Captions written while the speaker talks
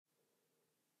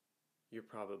You're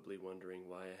probably wondering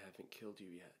why I haven't killed you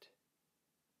yet.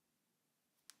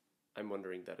 I'm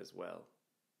wondering that as well.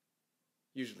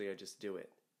 Usually I just do it.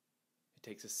 It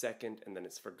takes a second and then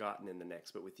it's forgotten in the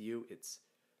next, but with you it's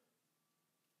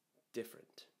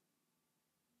different.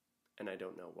 And I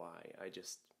don't know why.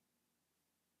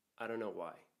 I don't know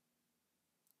why.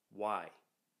 Why?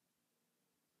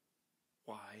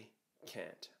 Why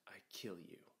can't I kill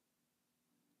you?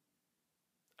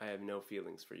 I have no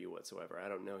feelings for you whatsoever. I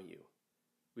don't know you.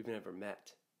 We've never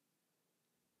met.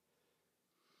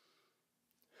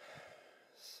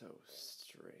 So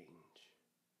strange.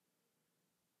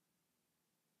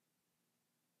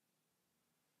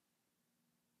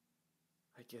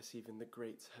 I guess even the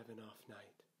greats have an off night.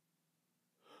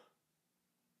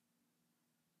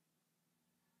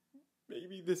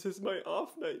 Maybe this is my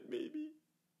off night, maybe.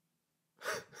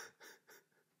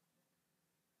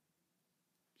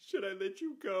 Should I let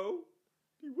you go?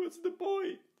 What's the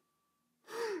point?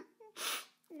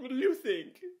 What do you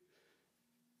think?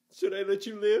 Should I let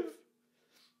you live?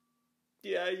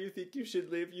 Yeah, you think you should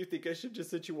live? You think I should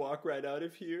just let you walk right out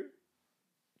of here?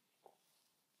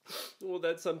 Well,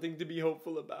 that's something to be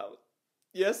hopeful about.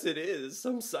 Yes, it is.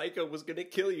 Some psycho was gonna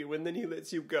kill you and then he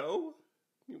lets you go.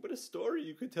 I mean, what a story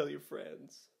you could tell your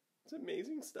friends. It's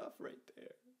amazing stuff right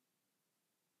there.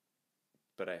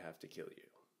 But I have to kill you.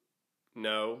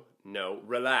 No,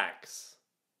 relax.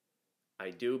 I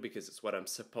do because it's what I'm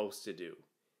supposed to do.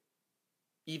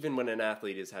 Even when an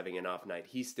athlete is having an off night,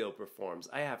 he still performs.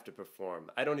 I have to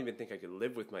perform. I don't even think I could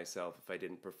live with myself if I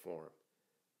didn't perform.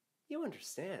 You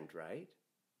understand, right?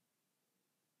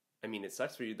 I mean, it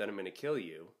sucks for you that I'm going to kill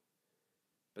you,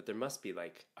 but there must be,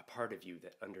 like, a part of you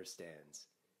that understands,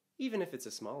 even if it's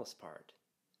the smallest part.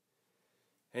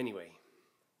 Anyway,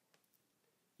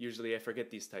 usually I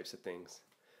forget these types of things,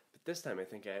 but this time I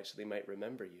think I actually might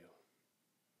remember you.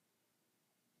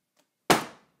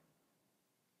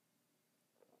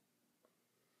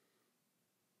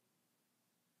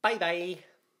 Bye-bye!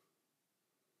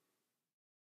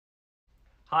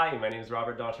 Hi, my name is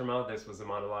Robert D'Entremont. This was a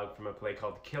monologue from a play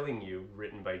called Killing You,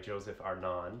 written by Joseph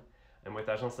Arnone. I'm with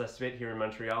Agence La Suite here in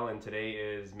Montreal, and today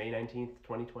is May 19th,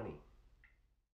 2020.